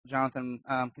Jonathan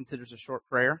considers a short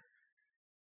prayer.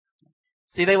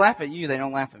 See, they laugh at you. They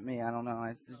don't laugh at me. I don't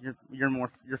know.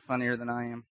 You're funnier than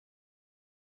I am.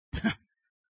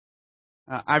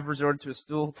 I've resorted to a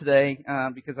stool today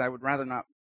because I would rather not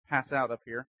pass out up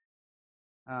here.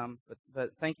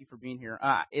 But thank you for being here.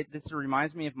 This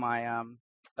reminds me of my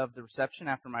of the reception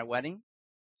after my wedding.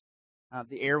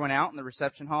 The air went out in the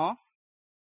reception hall,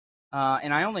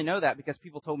 and I only know that because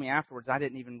people told me afterwards. I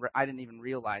didn't even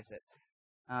realize it.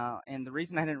 And the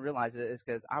reason I didn't realize it is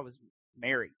because I was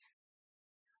married,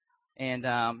 and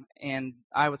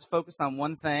I was focused on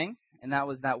one thing, and that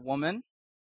was that woman,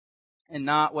 and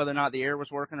not whether or not the air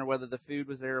was working or whether the food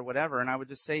was there or whatever. And I would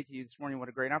just say to you this morning, what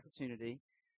a great opportunity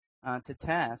to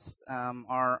test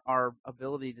our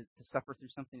ability to suffer through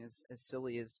something as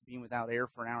silly as being without air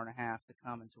for an hour and a half to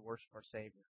come and to worship our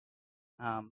Savior.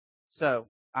 So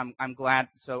I'm glad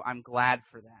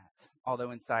for that.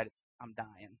 Although inside I'm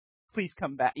dying. Please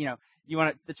come back.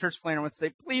 The church planner wants to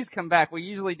say, please come back. We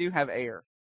usually do have air.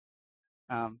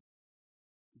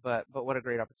 But what a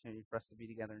great opportunity for us to be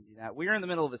together and do that. We are in the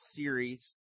middle of a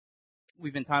series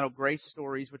we've entitled Grace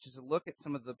Stories, which is a look at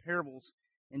some of the parables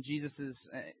in Jesus'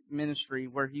 ministry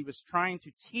where he was trying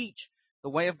to teach the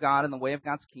way of God and the way of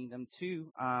God's kingdom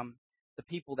to the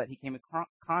people that he came in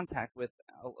contact with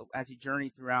as he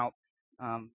journeyed throughout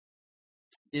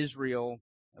Israel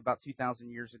about 2,000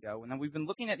 years ago. And then we've been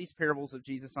looking at these parables of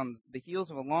Jesus on the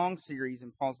heels of a long series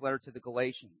in Paul's letter to the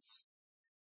Galatians.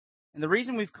 And the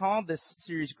reason we've called this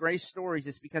series Grace Stories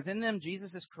is because in them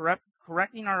Jesus is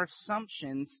correcting our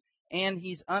assumptions and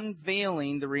he's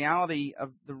unveiling the reality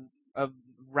of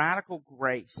radical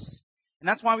grace. And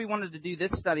that's why we wanted to do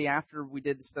this study after we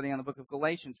did the study on the book of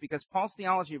Galatians, because Paul's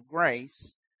theology of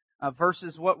grace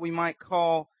versus what we might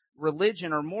call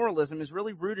religion or moralism is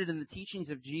really rooted in the teachings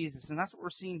of Jesus, and that's what we're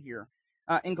seeing here.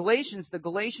 In Galatians, the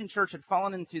Galatian church had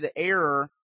fallen into the error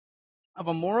of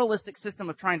a moralistic system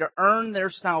of trying to earn their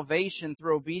salvation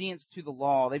through obedience to the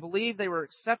law. They believed they were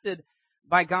accepted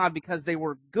by God because they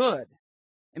were good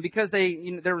and because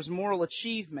there was moral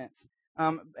achievement.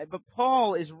 But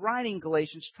Paul is writing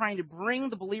Galatians trying to bring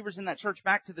the believers in that church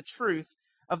back to the truth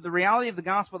of the reality of the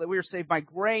gospel, that we are saved by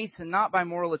grace and not by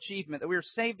moral achievement, that we are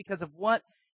saved because of what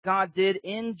God did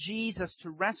in Jesus to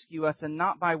rescue us and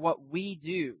not by what we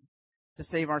do to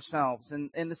save ourselves. And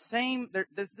this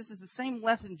is the same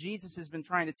lesson Jesus has been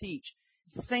trying to teach.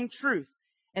 It's the same truth.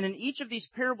 And in each of these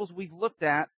parables we've looked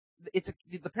at,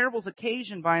 the parable's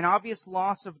occasioned by an obvious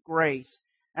loss of grace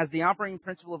as the operating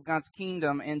principle of God's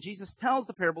kingdom, and Jesus tells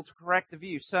the parable to correct the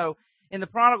view. So, in the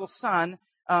prodigal son,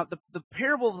 the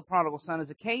parable of the prodigal son is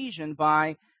occasioned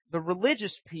by the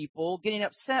religious people getting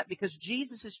upset because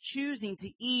Jesus is choosing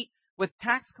to eat with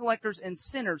tax collectors and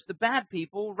sinners, the bad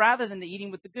people, rather than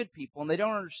eating with the good people, and they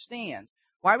don't understand.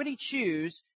 Why would he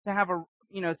choose to have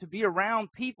to be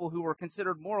around people who were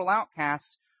considered moral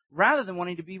outcasts rather than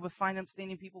wanting to be with fine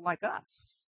upstanding people like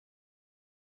us?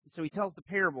 And so he tells the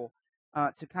parable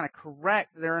to kind of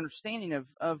correct their understanding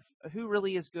of who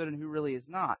really is good and who really is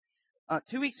not.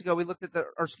 2 weeks ago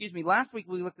last week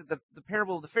we looked at the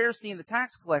parable of the Pharisee and the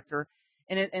tax collector,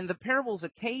 and the parable is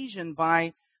occasioned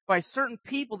by certain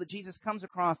people that Jesus comes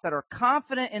across that are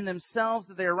confident in themselves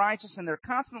that they are righteous, and they're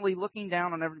constantly looking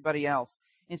down on everybody else.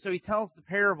 And so he tells the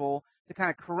parable to kind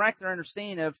of correct their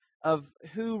understanding of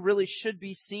who really should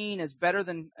be seen as better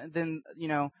than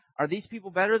are these people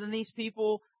better than these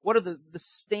people? What are the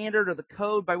standard or the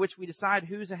code by which we decide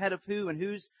who's ahead of who and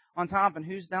who's on top and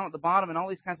who's down at the bottom and all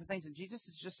these kinds of things? And Jesus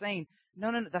is just saying,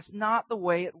 no, that's not the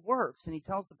way it works. And he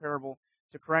tells the parable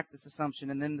to correct this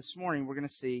assumption. And then this morning we're going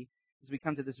to see, as we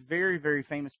come to this very, very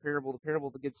famous parable, the parable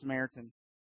of the Good Samaritan,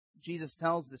 Jesus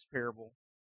tells this parable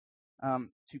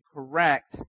to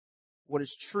correct what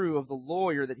is true of the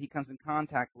lawyer that he comes in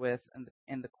contact with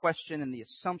and the question and the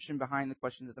assumption behind the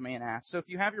question that the man asked. So if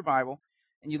you have your Bible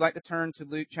and you'd like to turn to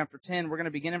Luke chapter 10, we're going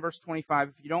to begin in verse 25.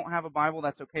 If you don't have a Bible,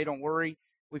 that's okay. Don't worry.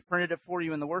 We've printed it for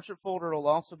you in the worship folder. It'll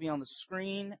also be on the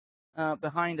screen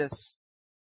behind us.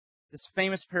 This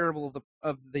famous parable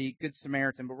of the Good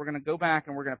Samaritan. But we're going to go back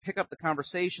and we're going to pick up the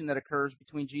conversation that occurs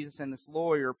between Jesus and this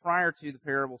lawyer prior to the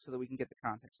parable so that we can get the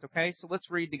context. Okay? So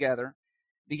let's read together,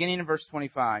 beginning in verse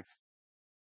 25.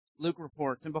 Luke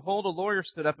reports, "And behold, a lawyer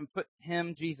stood up and put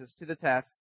him, Jesus, to the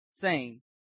test, saying,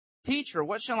 'Teacher,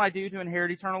 what shall I do to inherit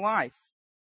eternal life?'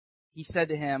 He said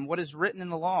to him, 'What is written in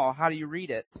the law? How do you read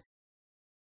it?'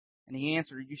 And he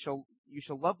answered, 'You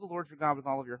shall love the Lord your God with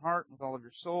all of your heart, with all of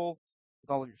your soul, with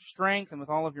all of your strength, and with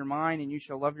all of your mind, and you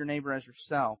shall love your neighbor as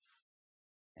yourself.'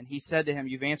 And he said to him,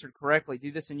 'You've answered correctly.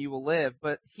 Do this and you will live.'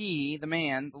 But he," the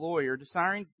man, the lawyer,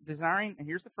 desiring, and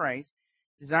here's the phrase,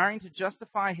 desiring to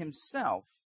justify himself,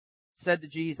 said to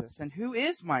Jesus, "And who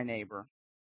is my neighbor?"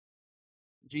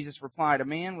 Jesus replied, "A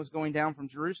man was going down from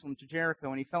Jerusalem to Jericho,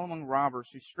 and he fell among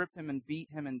robbers, who stripped him and beat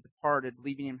him and departed,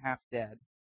 leaving him half dead.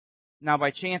 Now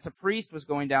by chance a priest was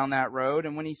going down that road,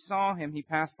 and when he saw him, he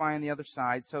passed by on the other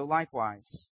side. So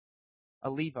likewise, a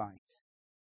Levite,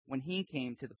 when he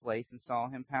came to the place and saw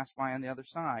him, passed by on the other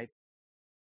side.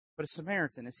 But a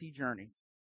Samaritan, as he journeyed,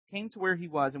 came to where he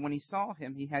was, and when he saw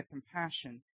him, he had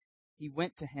compassion. He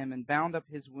went to him and bound up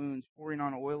his wounds, pouring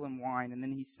on oil and wine, and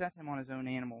then he set him on his own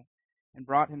animal and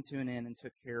brought him to an inn and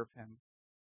took care of him.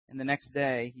 And the next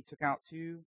day he took out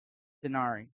 2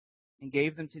 denarii and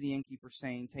gave them to the innkeeper,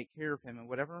 saying, 'Take care of him, and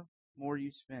whatever more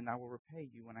you spend, I will repay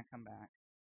you when I come back.'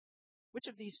 Which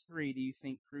of these 3 do you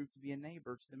think proved to be a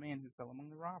neighbor to the man who fell among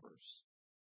the robbers?"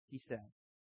 He said,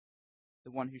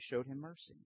 "The one who showed him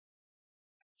mercy."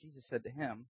 Jesus said to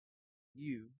him,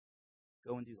 "You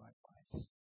go and do likewise."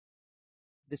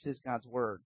 This is God's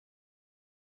word.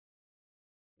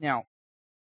 Now,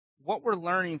 what we're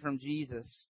learning from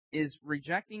Jesus is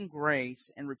rejecting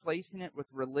grace and replacing it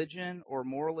with religion or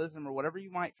moralism or whatever you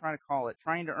might try to call it,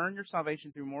 trying to earn your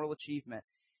salvation through moral achievement.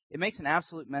 It makes an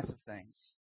absolute mess of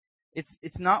things.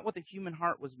 It's not what the human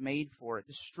heart was made for. It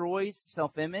destroys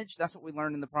self-image. That's what we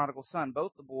learned in the prodigal son.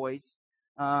 Both the boys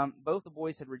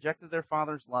had rejected their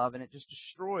father's love, and it just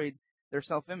destroyed their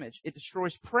self-image. It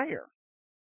destroys prayer.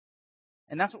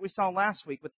 And that's what we saw last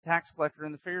week with the tax collector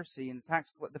and the Pharisee. And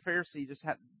the Pharisee just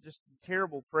had just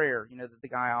terrible prayer, that the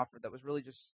guy offered that was really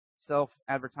just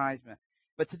self-advertisement.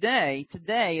 But today,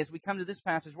 as we come to this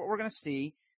passage, what we're going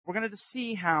to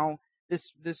see how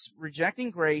this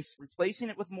rejecting grace, replacing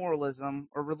it with moralism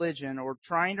or religion, or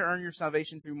trying to earn your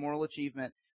salvation through moral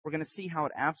achievement, we're going to see how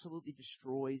it absolutely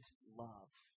destroys love.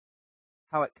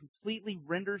 How it completely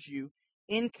renders you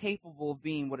incapable of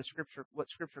being what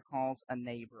Scripture calls a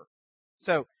neighbor.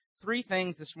 So, 3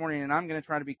 things this morning, and I'm going to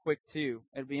try to be quick too.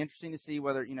 It'll be interesting to see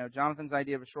whether, Jonathan's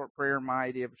idea of a short prayer, my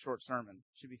idea of a short sermon.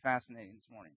 Should be fascinating this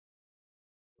morning.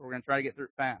 We're going to try to get through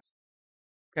it fast.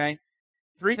 Okay?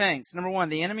 3 things. Number 1,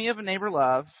 the enemy of a neighbor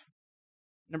love.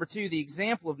 Number 2, the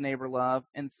example of neighbor love.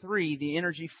 And 3, the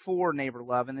energy for neighbor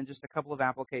love. And then just a couple of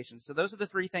applications. So those are the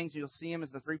 3 things. You'll see them as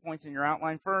the 3 points in your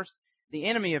outline. First, the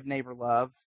enemy of neighbor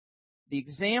love. The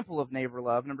example of neighbor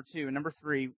love, number 2. And number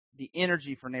 3, the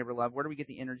energy for neighbor love. Where do we get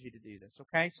the energy to do this?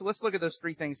 Okay, so let's look at those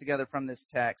 3 things together from this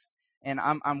text. And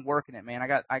I'm working it, man.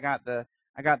 I got the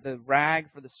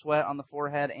rag for the sweat on the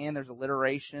forehead, and there's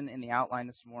alliteration in the outline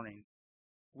this morning.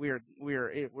 We're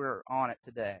on it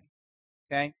today.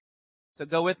 Okay, so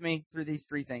go with me through these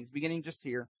 3 things, beginning just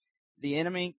here. The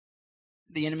enemy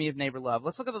of neighbor love.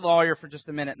 Let's look at the lawyer for just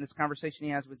a minute in this conversation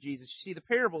he has with Jesus. You see, the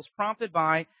parable is prompted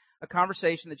by a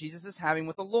conversation that Jesus is having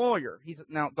with a lawyer.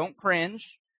 Now, don't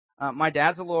cringe. My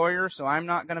dad's a lawyer, so I'm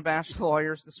not going to bash the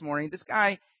lawyers this morning. This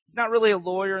guy, he's not really a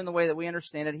lawyer in the way that we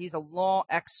understand it. He's a law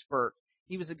expert.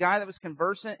 He was a guy that was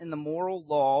conversant in the moral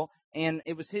law, and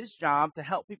it was his job to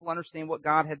help people understand what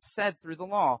God had said through the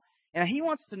law. And he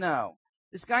wants to know.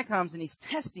 This guy comes and he's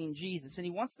testing Jesus, and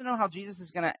he wants to know how Jesus is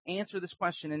going to answer this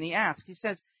question. And he asks, he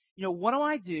says, what do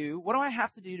I do? What do I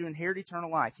have to do to inherit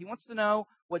eternal life? He wants to know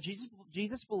what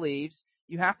Jesus believes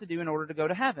you have to do in order to go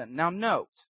to heaven. Now note,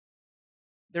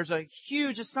 there's a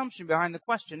huge assumption behind the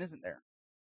question, isn't there?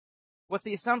 What's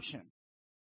the assumption?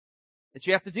 That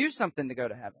you have to do something to go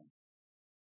to heaven.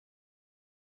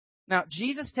 Now,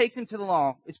 Jesus takes him to the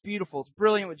law. It's beautiful. It's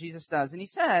brilliant what Jesus does. And he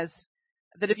says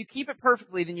that if you keep it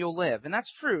perfectly, then you'll live. And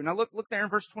that's true. Now look there in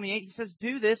verse 28. He says,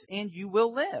 do this and you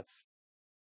will live.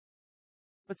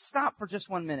 But stop for just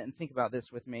 1 minute and think about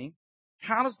this with me.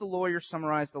 How does the lawyer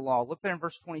summarize the law? Look there in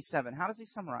verse 27. How does he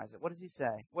summarize it? What does he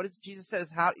say? Jesus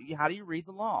says, how do you read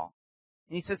the law?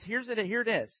 And he says, here it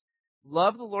is.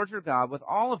 Love the Lord your God with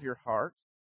all of your heart,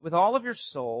 with all of your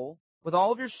soul, with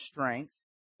all of your strength,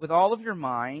 with all of your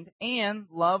mind, and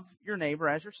love your neighbor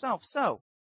as yourself. So,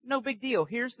 no big deal.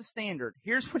 Here's the standard.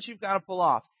 Here's what you've got to pull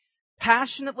off.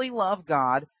 Passionately love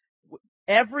God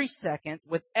every second,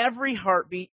 with every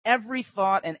heartbeat, every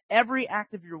thought, and every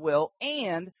act of your will,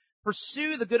 and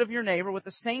pursue the good of your neighbor with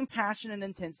the same passion and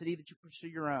intensity that you pursue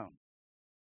your own.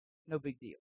 No big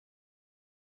deal.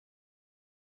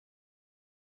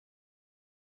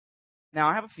 Now,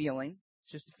 I have a feeling,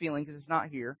 it's just a feeling because it's not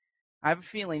here, I have a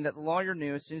feeling that the lawyer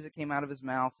knew as soon as it came out of his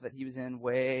mouth that he was in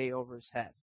way over his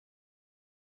head.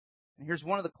 And here's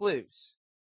one of the clues.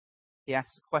 He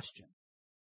asks a question.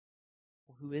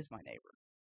 Well, who is my neighbor?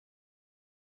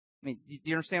 I mean, do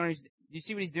you understand do you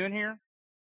see what he's doing here?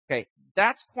 Okay,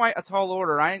 that's quite a tall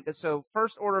order. So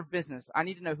first order of business, I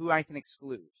need to know who I can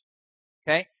exclude.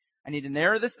 Okay? I need to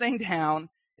narrow this thing down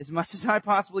as much as I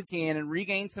possibly can and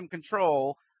regain some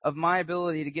control of my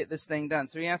ability to get this thing done.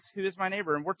 So he asks, who is my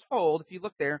neighbor? And we're told, if you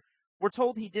look there, we're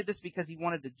told he did this because he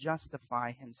wanted to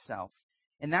justify himself.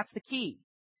 And that's the key.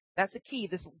 That's the key.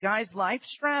 This guy's life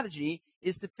strategy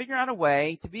is to figure out a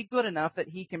way to be good enough that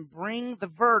he can bring the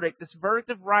verdict, this verdict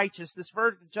of righteous, this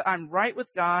verdict, I'm right with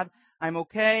God, I'm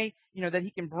okay, that he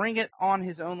can bring it on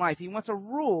his own life. He wants a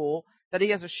rule that he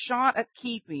has a shot at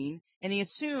keeping, and he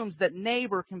assumes that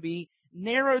neighbor can be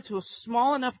narrowed to a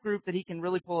small enough group that he can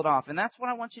really pull it off. And that's what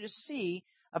I want you to see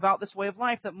about this way of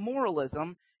life, that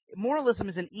moralism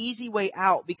is an easy way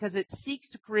out because it seeks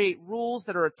to create rules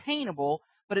that are attainable,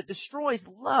 but it destroys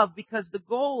love because the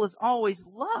goal is always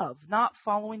love, not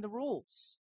following the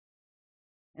rules.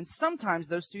 And sometimes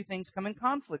those two things come in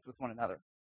conflict with one another.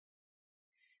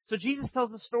 So Jesus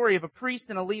tells the story of a priest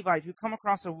and a Levite who come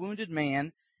across a wounded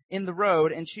man in the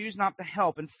road and choose not to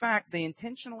help. In fact, they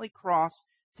intentionally cross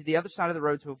to the other side of the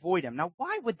road to avoid him. Now,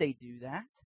 why would they do that?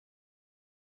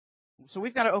 So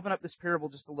we've got to open up this parable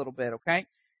just a little bit, okay?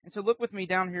 And so look with me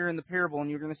down here in the parable, and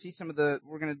you're going to see we're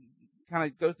going to kind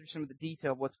of go through some of the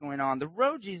detail of what's going on. The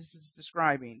road Jesus is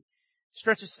describing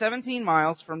stretches 17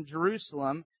 miles from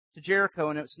Jerusalem to Jericho,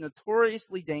 and it was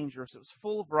notoriously dangerous. It was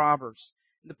full of robbers.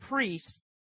 The priests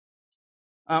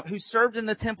who served in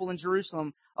the temple in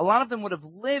Jerusalem, a lot of them would have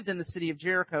lived in the city of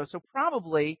Jericho. So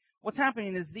probably what's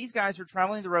happening is these guys are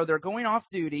traveling the road. They're going off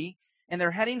duty, and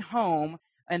they're heading home.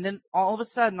 And then all of a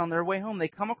sudden, on their way home, they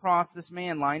come across this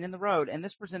man lying in the road. And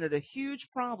this presented a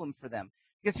huge problem for them.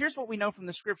 Because here's what we know from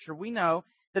the scripture. We know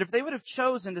that if they would have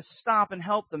chosen to stop and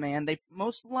help the man, they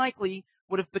most likely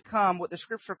would have become what the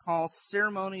scripture calls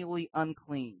ceremonially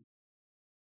unclean.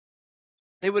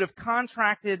 They would have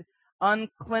contracted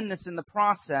uncleanness in the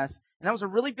process. And that was a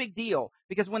really big deal.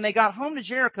 Because when they got home to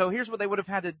Jericho, here's what they would have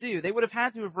had to do. They would have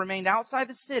had to have remained outside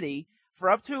the city for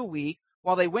up to a week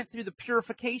while they went through the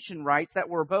purification rites that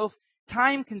were both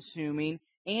time-consuming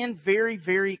and very,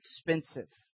 very expensive.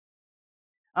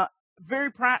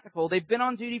 Very practical. They've been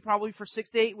on duty probably for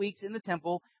 6 to 8 weeks in the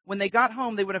temple. When they got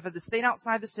home, they would have had to stay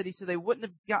outside the city, so they wouldn't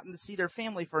have gotten to see their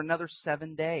family for another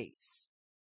 7 days.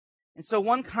 And so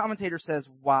one commentator says,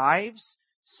 wives,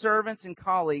 servants, and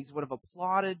colleagues would have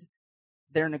applauded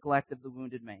their neglect of the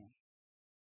wounded man.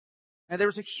 Now, there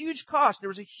was a huge cost. There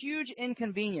was a huge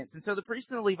inconvenience. And so the priest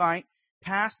and the Levite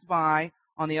passed by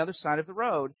on the other side of the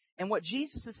road. And what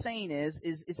Jesus is saying is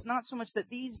it's not so much that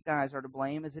these guys are to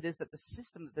blame as it is that the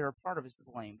system that they're a part of is to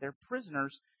blame. They're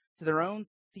prisoners to their own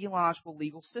theological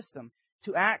legal system.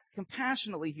 To act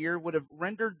compassionately here would have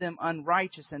rendered them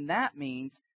unrighteous, and that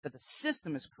means that the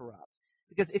system is corrupt.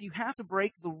 Because if you have to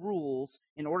break the rules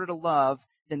in order to love,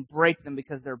 then break them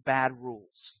because they're bad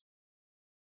rules.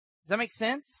 Does that make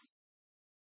sense?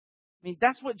 I mean,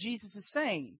 that's what Jesus is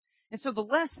saying. And so the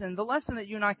lesson that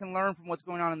you and I can learn from what's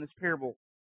going on in this parable,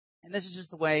 and this is just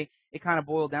the way it kind of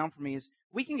boiled down for me, is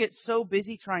we can get so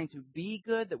busy trying to be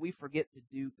good that we forget to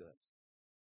do good.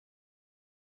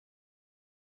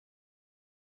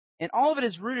 And all of it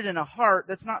is rooted in a heart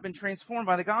that's not been transformed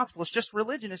by the gospel. It's just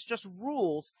religion. It's just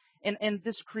rules. And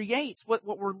this creates, what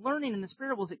we're learning in this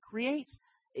parable is it creates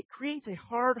a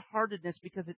hard-heartedness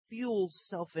because it fuels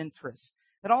self-interest.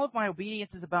 That all of my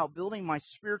obedience is about building my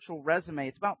spiritual resume.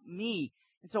 It's about me.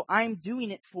 And so I'm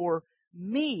doing it for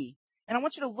me. And I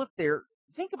want you to look there.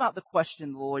 Think about the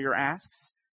question the lawyer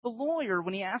asks. The lawyer,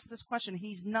 when he asks this question,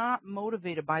 he's not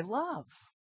motivated by love.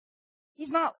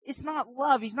 It's not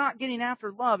love. He's not getting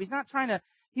after love. He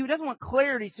doesn't want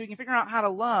clarity so he can figure out how to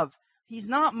love. He's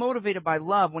not motivated by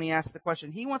love when he asks the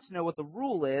question. He wants to know what the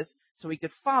rule is so he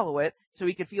could follow it, so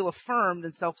he could feel affirmed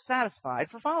and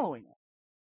self-satisfied for following it.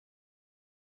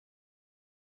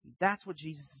 That's what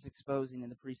Jesus is exposing in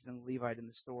the priest and the Levite in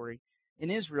the story. In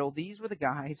Israel, these were the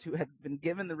guys who had been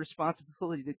given the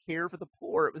responsibility to care for the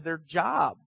poor. It was their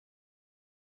job.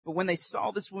 But when they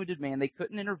saw this wounded man, they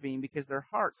couldn't intervene because their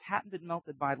hearts hadn't been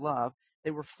melted by love.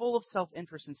 They were full of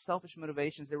self-interest and selfish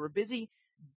motivations. They were busy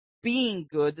being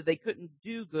good that they couldn't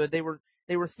do good. They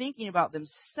were thinking about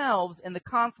themselves and the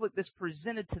conflict this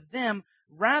presented to them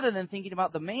rather than thinking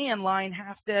about the man lying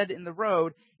half dead in the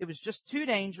road. It was just too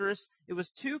dangerous. It was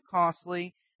too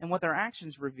costly. And what their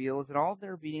actions reveal is that all of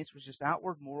their obedience was just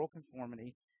outward moral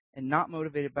conformity and not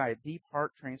motivated by a deep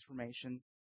heart transformation.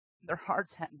 Their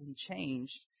hearts hadn't been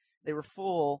changed. They were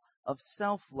full of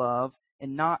self-love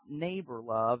and not neighbor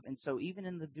love. And so even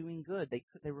in the doing good,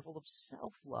 they were full of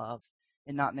self-love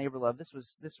and not neighbor love. This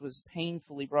was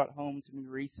painfully brought home to me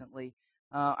recently.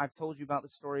 I've told you about the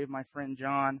story of my friend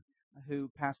John,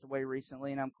 who passed away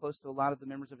recently, and I'm close to a lot of the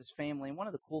members of his family. And one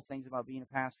of the cool things about being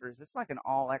a pastor is it's like an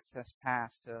all-access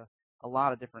pass to a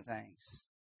lot of different things.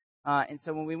 And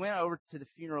so when we went over to the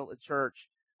funeral at church,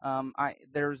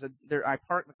 I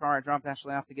parked the car, I dropped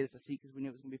Ashley off to get us a seat because we knew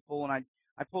it was going to be full, and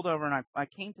I pulled over and I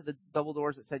came to the double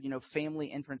doors that said,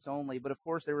 family entrance only, but of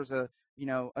course there was a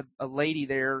lady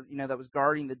there, that was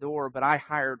guarding the door, but I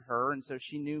hired her, and so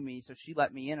she knew me, so she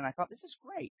let me in, and I thought, this is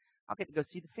great. I'll get to go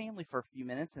see the family for a few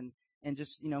minutes and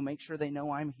just, make sure they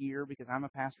know I'm here because I'm a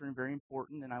pastor and very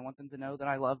important, and I want them to know that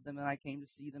I love them and I came to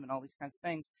see them and all these kinds of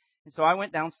things. And so I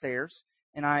went downstairs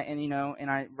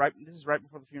this is right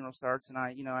before the funeral starts, and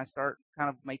I start kind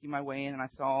of making my way in, and I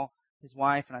saw his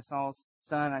wife and I saw his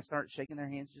son, and I started shaking their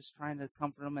hands, just trying to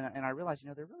comfort them, and I realized,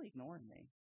 they're really ignoring me.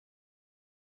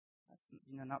 That's,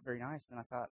 not very nice. And I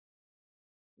thought,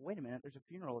 wait a minute, there's a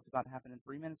funeral that's about to happen in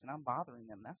 3 minutes, and I'm bothering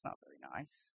them. That's not very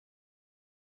nice.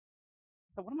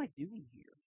 So what am I doing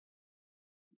here?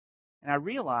 And I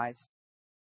realized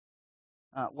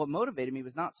what motivated me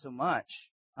was not so much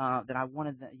that I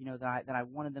wanted that I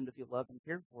wanted them to feel loved and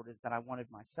cared for, is that I wanted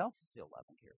myself to feel loved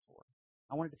and cared for.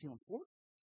 I wanted to feel important.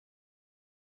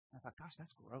 And I thought, gosh,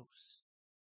 that's gross.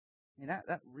 I mean,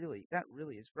 that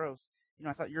really is gross.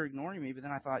 I thought, you're ignoring me, but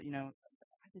then I thought,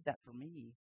 I did that for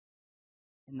me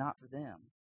and not for them.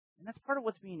 And that's part of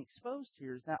what's being exposed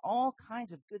here, is that all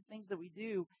kinds of good things that we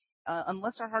do,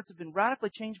 unless our hearts have been radically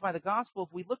changed by the gospel,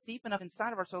 if we look deep enough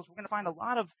inside of ourselves, we're going to find a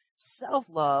lot of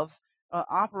self-love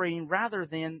operating rather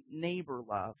than neighbor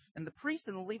love. And the priest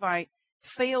and the Levite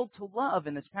failed to love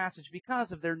in this passage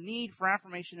because of their need for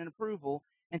affirmation and approval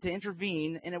and to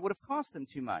intervene, and it would have cost them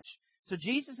too much. So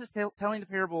Jesus is telling the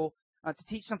parable to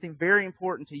teach something very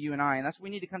important to you and I, and that's what we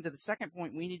need to come to the second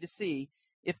point we need to see.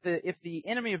 If the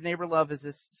enemy of neighbor love is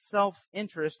this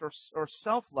self-interest or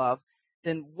self-love,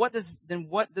 then what does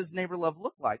neighbor love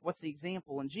look like? What's the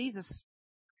example? And Jesus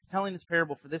is telling this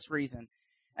parable for this reason.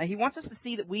 He wants us to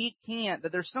see that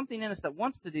there's something in us that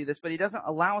wants to do this, but he doesn't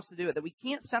allow us to do it, that we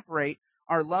can't separate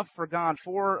our love for God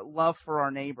for love for our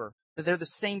neighbor, that they're the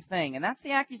same thing. And that's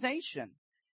the accusation.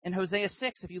 In Hosea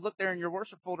 6, if you look there in your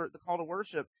worship folder at the call to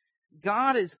worship,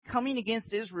 God is coming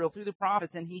against Israel through the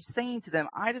prophets, and he's saying to them,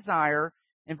 I desire,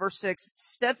 in verse 6,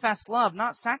 steadfast love,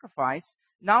 not sacrifice,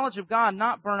 knowledge of God,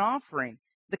 not burnt offering.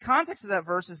 The context of that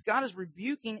verse is God is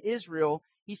rebuking Israel.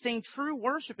 He's saying true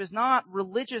worship is not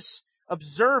religious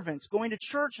observance, going to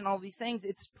church and all these things.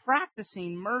 It's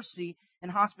practicing mercy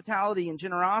and hospitality and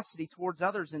generosity towards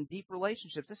others in deep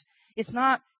relationships. It's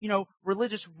not,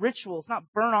 religious rituals,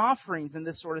 not burnt offerings and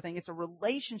this sort of thing. It's a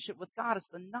relationship with God. It's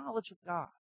the knowledge of God.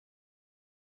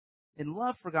 And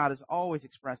love for God is always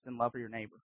expressed in love for your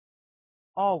neighbor.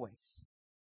 Always.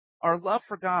 Our love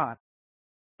for God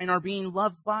and our being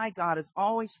loved by God is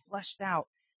always fleshed out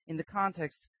in the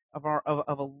context of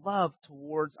a love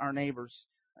towards our neighbors.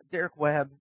 Derek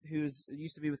Webb, who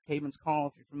used to be with Caedmon's Call,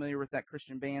 if you're familiar with that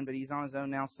Christian band, but he's on his own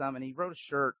now some, and he wrote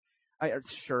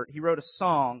he wrote a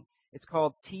song. It's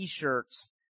called T-Shirts,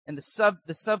 and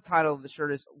the subtitle of the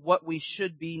shirt is What We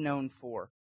Should Be Known For.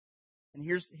 And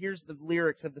here's the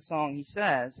lyrics of the song. He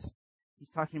says, he's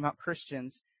talking about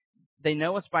Christians, they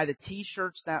know us by the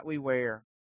T-shirts that we wear.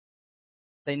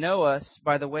 They know us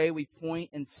by the way we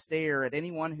point and stare at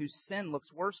anyone whose sin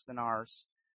looks worse than ours,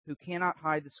 who cannot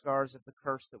hide the scars of the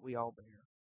curse that we all bear.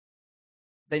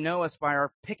 They know us by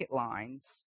our picket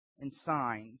lines and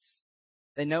signs.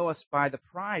 They know us by the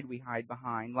pride we hide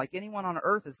behind, like anyone on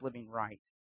earth is living right.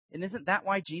 And isn't that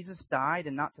why Jesus died,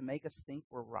 and not to make us think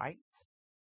we're right?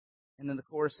 And then the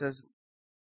chorus says,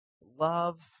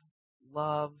 love,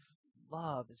 love,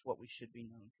 love is what we should be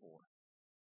known for.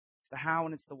 It's the how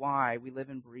and it's the why. We live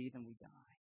and breathe and we die.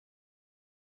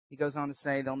 He goes on to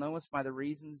say, they know us by the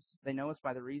reasons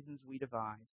we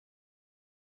divide.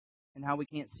 And how we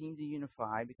can't seem to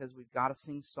unify because we've got to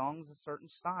sing songs a certain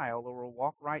style, or we'll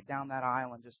walk right down that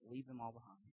aisle and just leave them all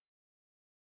behind.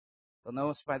 They'll know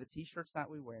us by the T-shirts that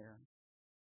we wear.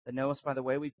 They know us by the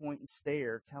way we point and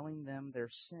stare, telling them their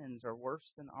sins are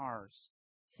worse than ours,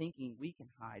 thinking we can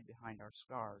hide behind our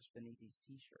scars beneath these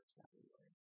T-shirts that we wear.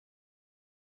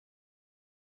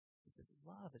 He says,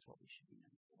 love is what we should be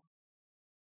known for.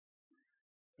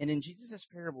 And in Jesus'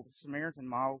 parable, the Samaritan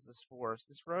models this for us.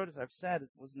 This road, as I've said,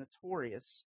 was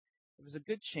notorious. It was a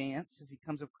good chance, as he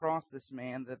comes across this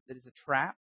man, that it is a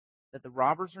trap, that the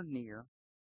robbers are near.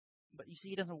 But you see,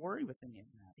 he doesn't worry with any of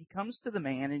that. He comes to the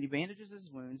man, and he bandages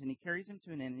his wounds, and he carries him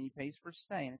to an inn, and he pays for his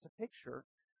stay. And it's a picture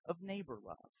of neighbor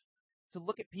love. To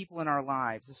look at people in our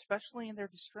lives, especially in their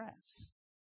distress,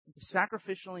 and to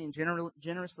sacrificially and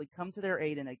generously come to their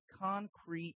aid in a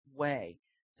concrete way.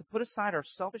 To put aside our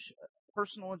selfish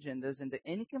personal agendas and to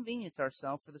inconvenience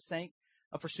ourselves for the sake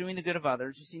of pursuing the good of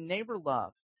others. You see, neighbor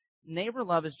love Neighbor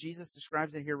love, as Jesus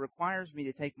describes it here, requires me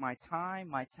to take my time,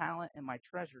 my talent, and my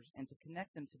treasures and to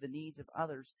connect them to the needs of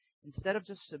others instead of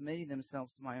just submitting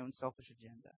themselves to my own selfish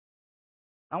agenda.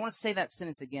 I want to say that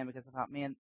sentence again because I thought,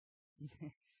 man,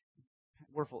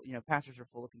 we're full, pastors are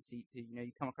full of conceit too.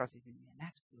 You come across these things, man,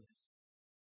 that's good.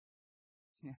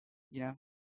 you know,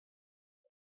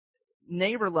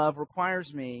 Neighbor love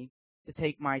requires me to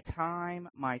take my time,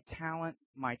 my talent,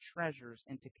 my treasures,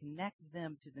 and to connect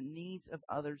them to the needs of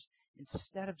others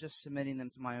instead of just submitting them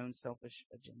to my own selfish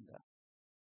agenda.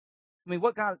 I mean,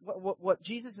 what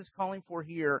Jesus is calling for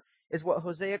here is what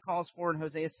Hosea calls for in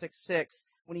Hosea 6:6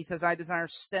 when he says, "I desire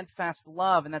steadfast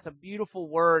love," and that's a beautiful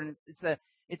word. And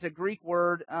it's a Greek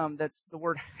word that's the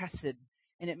word hesed,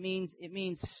 and it means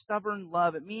stubborn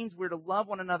love. It means we're to love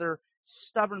one another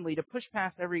stubbornly, to push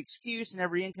past every excuse and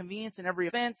every inconvenience and every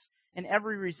offense and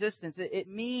every resistance. It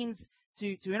means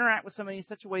to interact with somebody in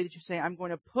such a way that you say, "I'm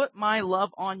going to put my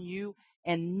love on you,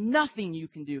 and nothing you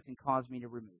can do can cause me to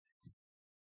remove it."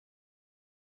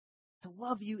 To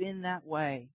love you in that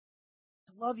way,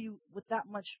 to love you with that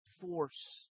much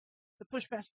force, to push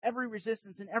past every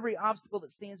resistance and every obstacle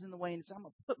that stands in the way and say, "I'm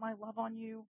going to put my love on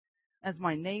you as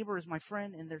my neighbor, as my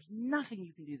friend, and there's nothing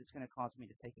you can do that's going to cause me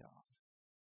to take it off."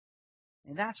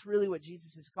 And that's really what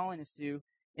Jesus is calling us to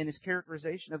in his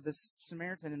characterization of this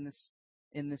Samaritan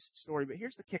in this story. But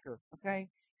here's the kicker, okay?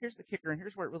 Here's the kicker, and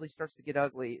here's where it really starts to get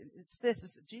ugly. It's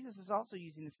that Jesus is also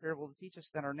using this parable to teach us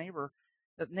that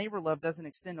that neighbor love doesn't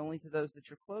extend only to those that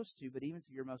you're close to, but even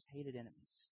to your most hated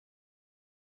enemies.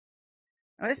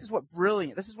 Now, this is what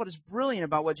is brilliant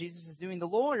about what Jesus is doing. The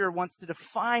lawyer wants to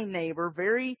define neighbor,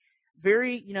 very,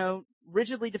 very,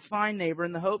 rigidly define neighbor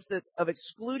in the hopes of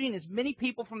excluding as many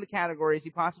people from the category as he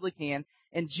possibly can.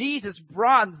 And Jesus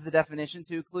broadens the definition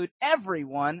to include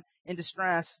everyone in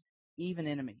distress, even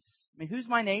enemies. I mean, who's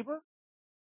my neighbor? I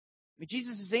mean,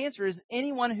 Jesus' answer is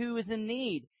anyone who is in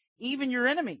need, even your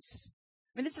enemies.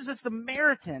 I mean, this is a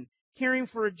Samaritan caring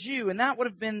for a Jew, and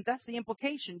that's the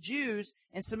implication. Jews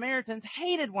and Samaritans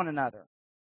hated one another.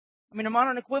 I mean, a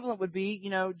modern equivalent would be,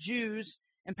 Jews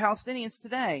and Palestinians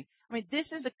today. I mean,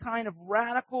 this is the kind of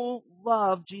radical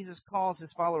love Jesus calls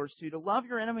his followers to love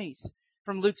your enemies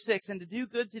from Luke 6, and to do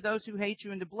good to those who hate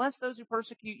you, and to bless those who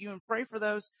persecute you, and pray for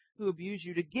those who abuse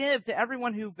you, to give to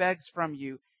everyone who begs from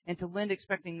you, and to lend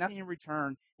expecting nothing in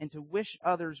return, and to wish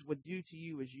others would do to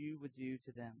you as you would do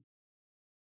to them.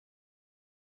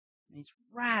 And it's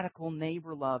radical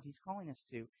neighbor love he's calling us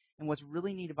to. And what's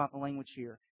really neat about the language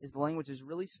here is the language is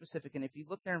really specific. And if you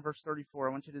look there in verse 34,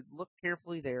 I want you to look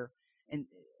carefully there. And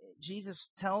Jesus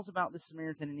tells about the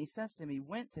Samaritan, and he says to him, he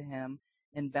went to him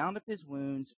and bound up his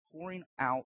wounds, pouring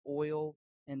out oil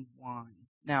and wine.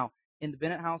 Now, in the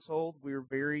Bennett household, we're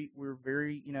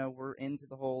into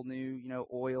the whole new,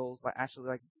 oils. Like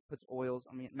Ashley puts oils.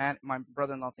 I mean, my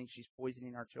brother-in-law thinks she's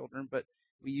poisoning our children, but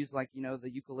we use the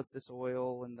eucalyptus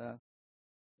oil and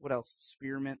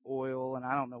spearmint oil, and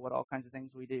I don't know what all kinds of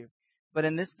things we do. But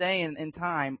in this day and in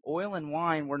time, oil and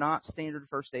wine were not standard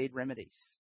first aid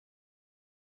remedies.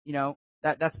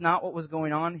 That's not what was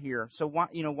going on here. So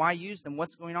why use them?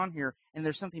 What's going on here? And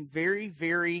there's something very,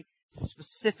 very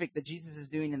specific that Jesus is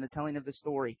doing in the telling of the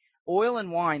story. Oil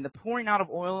and wine, the pouring out of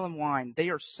oil and wine,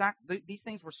 these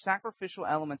things were sacrificial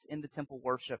elements in the temple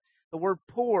worship. The word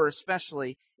pour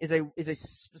especially is a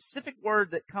specific word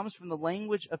that comes from the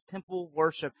language of temple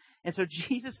worship. And so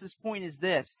Jesus' point is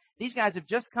this. These guys have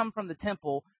just come from the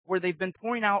temple where they've been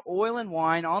pouring out oil and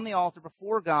wine on the altar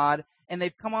before God, and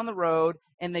they've come on the road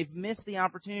and they've missed the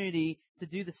opportunity to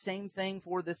do the same thing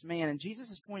for this man. And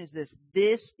Jesus' point is this.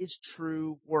 This is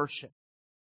true worship.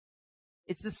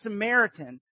 It's the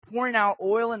Samaritan pouring out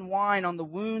oil and wine on the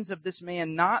wounds of this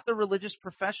man, not the religious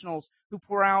professionals who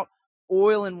pour out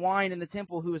oil and wine in the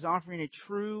temple who is offering a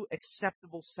true,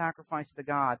 acceptable sacrifice to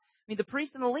God. I mean, the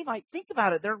priest and the Levite, think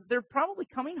about it. They're probably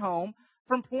coming home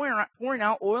from pouring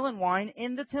out oil and wine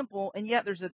in the temple, and yet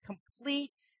there's a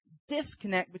complete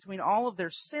disconnect between all of their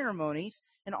ceremonies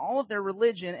and all of their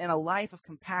religion and a life of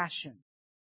compassion.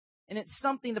 And it's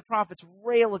something the prophets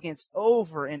rail against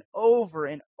over and over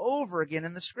and over again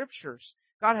in the scriptures.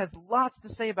 God has lots to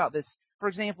say about this. For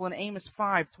example, in Amos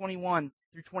 5:21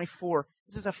 through 24,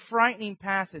 this is a frightening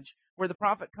passage where the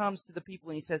prophet comes to the people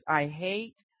and he says,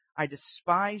 I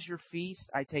despise your feast.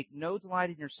 I take no delight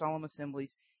in your solemn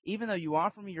assemblies. Even though you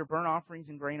offer me your burnt offerings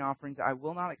and grain offerings, I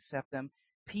will not accept them.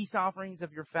 Peace offerings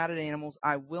of your fatted animals,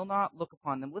 I will not look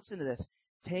upon them. Listen to this.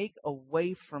 Take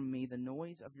away from me the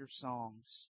noise of your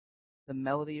songs, the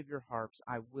melody of your harps,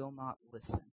 I will not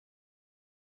listen.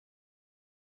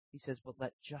 He says, but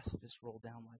let justice roll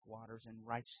down like waters and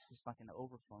righteousness like an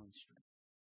overflowing stream.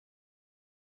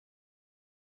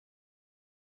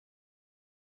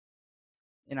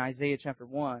 in Isaiah chapter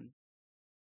 1,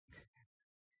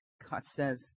 God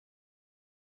says,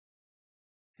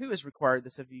 "Who has required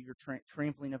this of you, your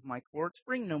trampling of my courts?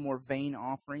 Bring no more vain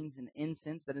offerings and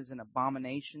incense that is an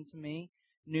abomination to me.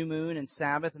 New moon and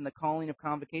Sabbath and the calling of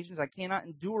convocations. I cannot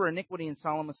endure iniquity in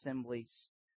solemn assemblies.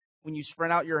 When you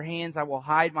spread out your hands, I will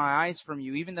hide my eyes from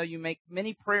you. Even though you make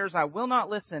many prayers, I will not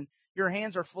listen. Your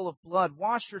hands are full of blood.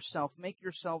 Wash yourself. Make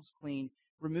yourselves clean.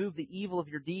 Remove the evil of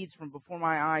your deeds from before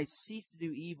my eyes. Cease to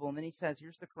do evil." And then he says,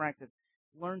 here's the corrective.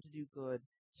 "Learn to do good.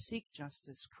 Seek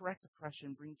justice. Correct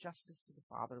oppression. Bring justice to the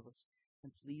fatherless.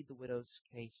 And plead the widow's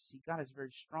case." See, God has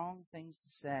very strong things to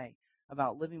say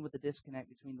about living with the disconnect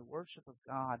between the worship of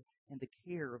God and the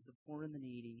care of the poor and the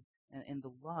needy and the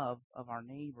love of our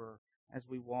neighbor as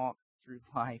we walk through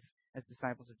life as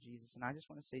disciples of Jesus. And I just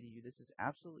want to say to you, this is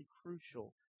absolutely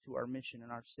crucial to our mission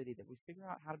in our city, that we figure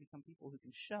out how to become people who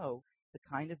can show the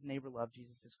kind of neighbor love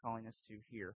Jesus is calling us to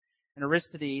here. And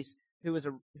Aristides, who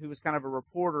was kind of a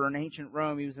reporter in ancient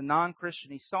Rome, he was a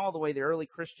non-Christian. He saw the way the early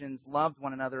Christians loved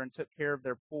one another and took care of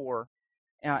their poor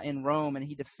in Rome, and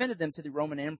he defended them to the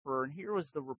Roman emperor. And here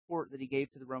was the report that he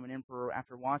gave to the Roman emperor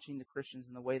after watching the Christians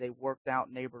and the way they worked out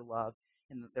neighbor love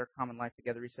in their common life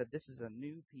together. He said, "This is a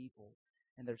new people,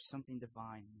 and there's something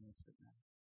divine in the midst of them."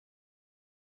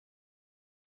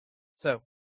 So,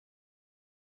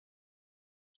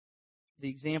 the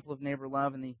example of neighbor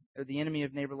love and the enemy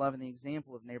of neighbor love and the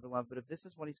example of neighbor love. But if this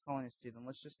is what he's calling us to, then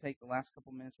let's just take the last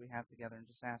couple minutes we have together and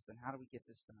just ask, then how do we get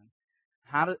this done?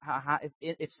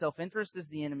 If self-interest is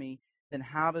the enemy, then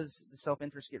how does the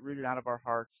self-interest get rooted out of our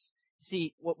hearts?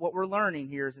 See, what we're learning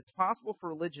here is it's possible for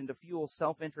religion to fuel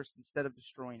self-interest instead of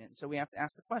destroying it. And so we have to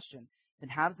ask the question, then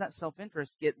how does that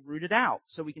self-interest get rooted out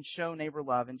so we can show neighbor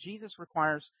love? And Jesus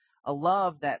requires a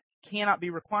love that cannot be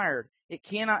required. It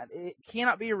cannot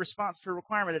be a response to a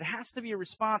requirement. It has to be a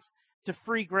response to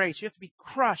free grace. You have to be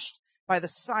crushed by the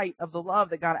sight of the love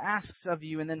that God asks of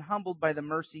you and then humbled by the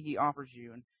mercy he offers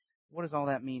you. And what does all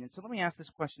that mean? And so let me ask this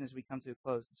question as we come to a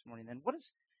close this morning then.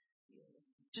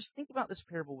 Just think about this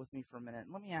parable with me for a minute.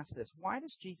 And let me ask this. Why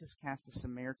does Jesus cast the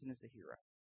Samaritan as the hero?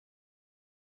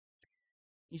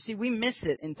 You see, we miss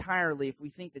it entirely if we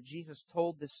think that Jesus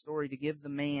told this story to give the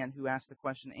man who asked the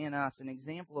question and us an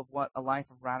example of what a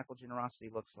life of radical generosity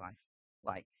looks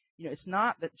like. It's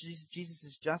not that Jesus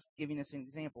is just giving us an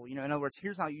example. In other words,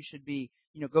 here's how you should be,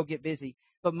 go get busy.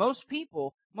 But most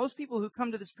people who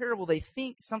come to this parable, they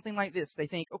think something like this. They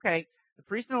think, okay, the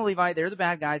priest and the Levite, they're the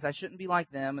bad guys. I shouldn't be like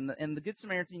them. And the Good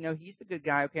Samaritan, he's the good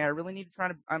guy. Okay, I really need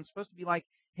to I'm supposed to be like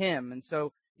him. And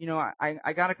so,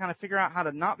 I got to kind of figure out how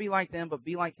to not be like them, but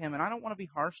be like him. And I don't want to be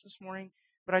harsh this morning,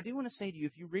 but I do want to say to you,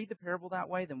 if you read the parable that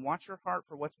way, then watch your heart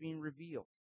for what's being revealed.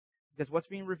 Because what's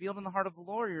being revealed in the heart of the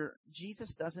lawyer,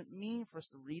 Jesus doesn't mean for us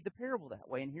to read the parable that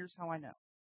way. And here's how I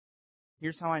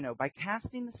know. By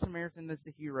casting the Samaritan as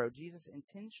the hero, Jesus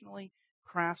intentionally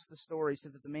crafts the story so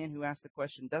that the man who asked the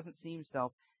question doesn't see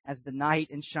himself as the knight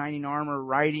in shining armor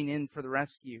riding in for the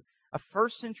rescue. A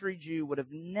first century Jew would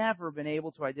have never been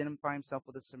able to identify himself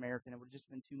with a Samaritan. It would have just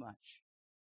been too much.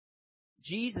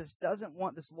 Jesus doesn't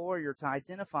want this lawyer to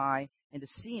identify and to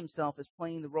see himself as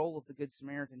playing the role of the Good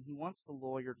Samaritan. He wants the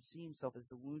lawyer to see himself as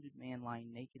the wounded man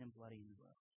lying naked and bloody in the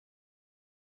road.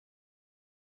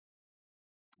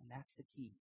 And that's the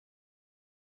key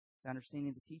to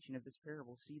understanding the teaching of this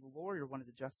parable. See, the lawyer wanted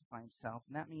to justify himself,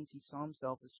 and that means he saw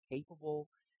himself as capable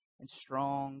and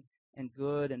strong and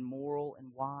good and moral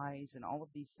and wise and all of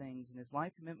these things. And his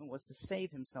life commitment was to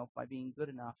save himself by being good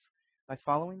enough, by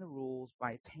following the rules,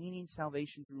 by attaining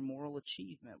salvation through moral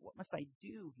achievement. What must I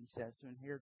do, he says, to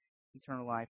inherit eternal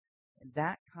life? And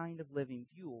that kind of living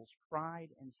fuels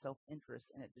pride and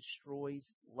self-interest, and it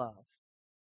destroys love.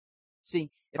 See,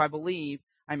 if I believe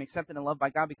I'm accepted and loved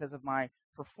by God because of my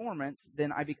performance,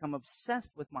 then I become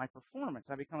obsessed with my performance.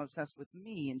 I become obsessed with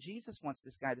me. And Jesus wants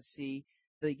this guy to see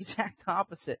the exact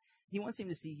opposite. He wants him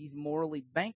to see he's morally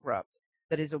bankrupt,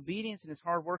 that his obedience and his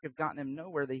hard work have gotten him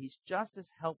nowhere, that he's just as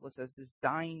helpless as this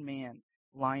dying man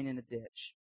lying in a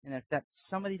ditch. And if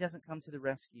somebody doesn't come to the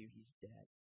rescue, he's dead.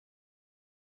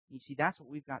 You see, that's what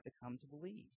we've got to come to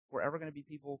believe. If we're ever going to be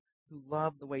people who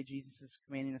love the way Jesus is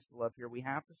commanding us to love here, we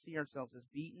have to see ourselves as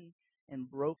beaten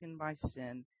and broken by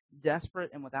sin,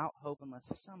 desperate and without hope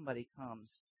unless somebody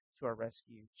comes to our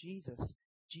rescue. Jesus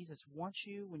wants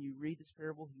you, when you read this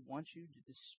parable, he wants you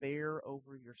to despair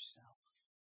over yourself.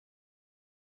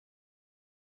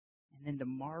 And then to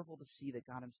marvel to see that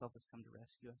God himself has come to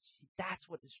rescue us. You see, that's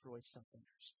what destroys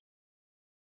self-interest.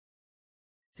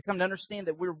 To come to understand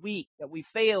that we're weak, that we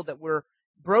failed, that we're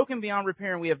broken beyond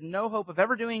repair, and we have no hope of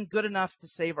ever doing good enough to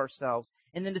save ourselves.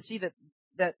 And then to see that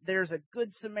that there's a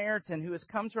good Samaritan who has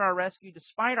come to our rescue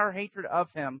despite our hatred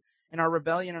of him and our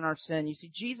rebellion and our sin. You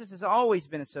see, Jesus has always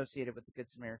been associated with the Good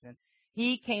Samaritan.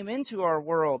 He came into our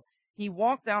world. He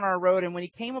walked down our road, and when he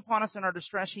came upon us in our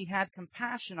distress, he had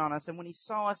compassion on us. And when he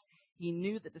saw us, he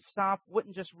knew that to stop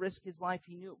wouldn't just risk his life.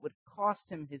 He knew it would cost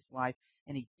him his life,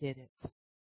 and he did it.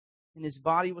 And his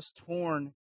body was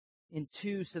torn in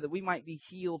two so that we might be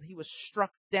healed. He was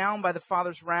struck down by the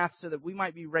Father's wrath so that we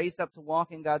might be raised up to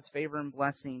walk in God's favor and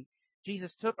blessing.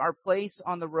 Jesus took our place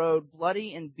on the road,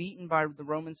 bloody and beaten by the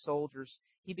Roman soldiers.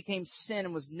 He became sin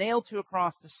and was nailed to a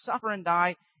cross to suffer and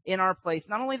die in our place.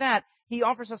 Not only that, he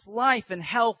offers us life and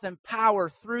health and power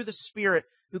through the Spirit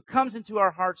who comes into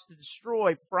our hearts to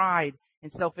destroy pride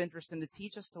and self-interest and to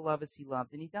teach us to love as he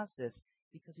loved. And he does this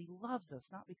because he loves us,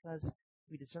 not because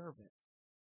we deserve it.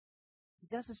 He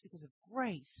does this because of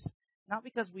grace, not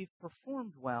because we've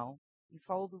performed well. We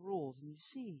follow the rules. And you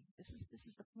see, this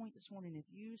is the point this morning. If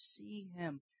you see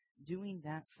him doing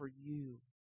that for you,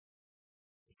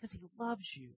 because he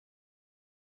loves you,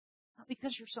 not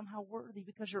because you're somehow worthy,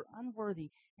 because you're unworthy,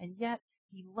 and yet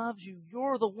he loves you.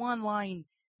 You're the one lying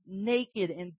naked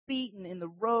and beaten in the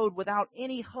road without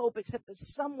any hope except that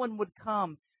someone would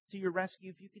come to your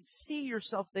rescue. If you could see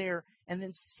yourself there and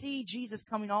then see Jesus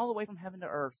coming all the way from heaven to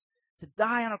earth to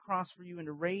die on a cross for you and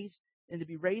to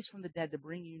be raised from the dead to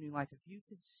bring you new life. If you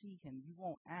could see him, you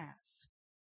won't ask,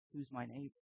 who's my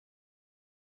neighbor?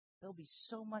 There'll be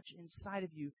so much inside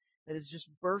of you that is just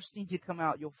bursting to come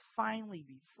out. You'll finally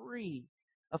be free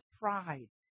of pride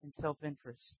and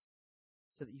self-interest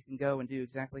so that you can go and do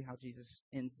exactly how Jesus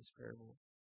ends this parable.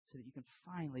 So that we can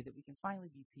finally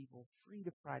be people free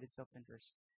of pride and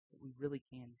self-interest, that we really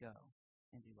can go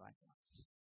and do likewise.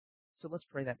 So let's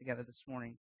pray that together this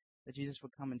morning, that Jesus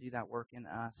would come and do that work in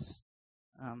us.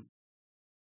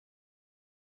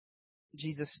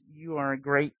 Jesus, you are a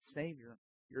great Savior.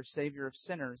 You're a Savior of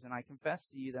sinners, and I confess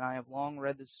to you that I have long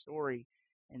read this story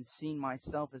and seen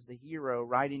myself as the hero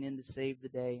riding in to save the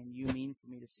day, and you mean for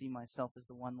me to see myself as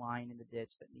the one lying in the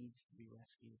ditch that needs to be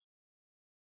rescued.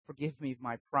 Forgive me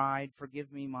my pride.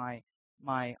 Forgive me my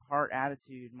heart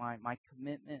attitude, my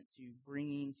commitment to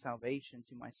bringing salvation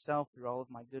to myself through all of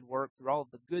my good work, through all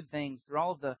of the good things, through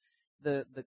all of the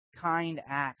kind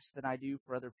acts that I do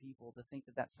for other people, to think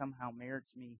that somehow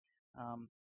merits me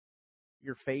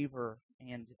your favor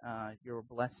and your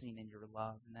blessing and your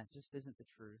love. And that just isn't the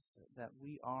truth. That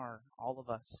we are, all of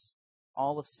us,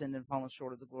 all have sinned and fallen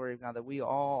short of the glory of God, that we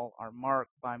all are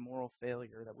marked by moral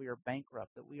failure, that we are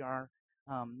bankrupt, that we are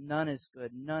none is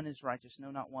good, none is righteous,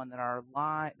 no, not one, that our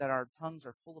tongues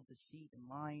are full of deceit and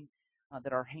lying,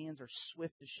 that our hands are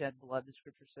swift to shed blood. The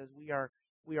Scripture says we are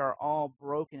all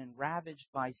broken and ravaged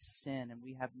by sin, and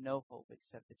we have no hope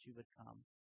except that you would come.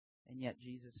 And yet,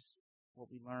 Jesus,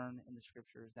 what we learn in the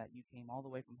Scripture is that you came all the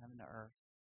way from heaven to earth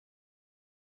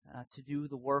to do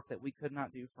the work that we could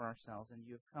not do for ourselves, and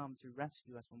you have come to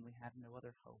rescue us when we have no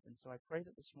other hope. And so I pray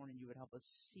that this morning you would help us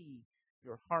see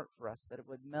your heart for us, that it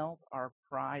would melt our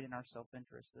pride and our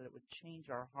self-interest, that it would change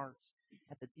our hearts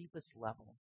at the deepest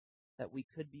level, that we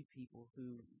could be people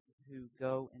who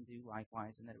go and do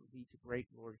likewise, and that it would be to great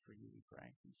glory for you, we pray.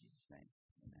 In Jesus' name,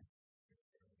 amen.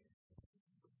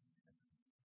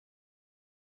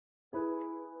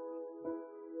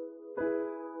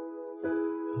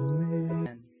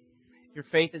 If your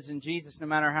faith is in Jesus, no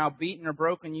matter how beaten or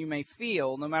broken you may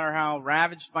feel, no matter how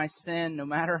ravaged by sin, no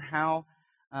matter how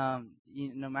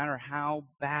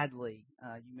badly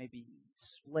you may be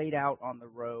splayed out on the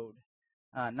road,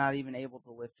 not even able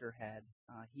to lift your head,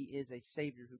 he is a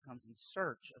Savior who comes in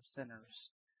search of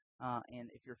sinners. And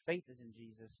if your faith is in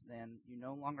Jesus, then you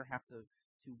no longer have to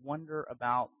wonder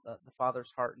about the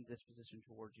Father's heart and disposition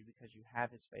towards you, because you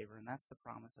have his favor, and that's the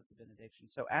promise of the benediction.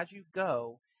 So as you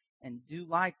go and do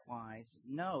likewise,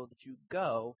 know that you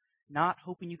go not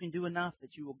hoping you can do enough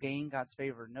that you will gain God's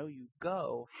favor. No, you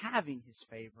go having his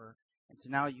favor. And so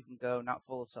now you can go not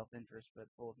full of self-interest, but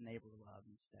full of neighborly love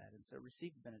instead. And so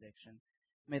receive the benediction.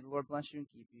 May the Lord bless you and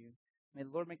keep you. May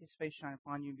the Lord make his face shine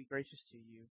upon you and be gracious to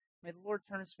you. May the Lord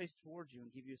turn his face towards you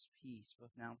and give you his peace,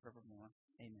 both now and forevermore.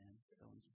 Amen.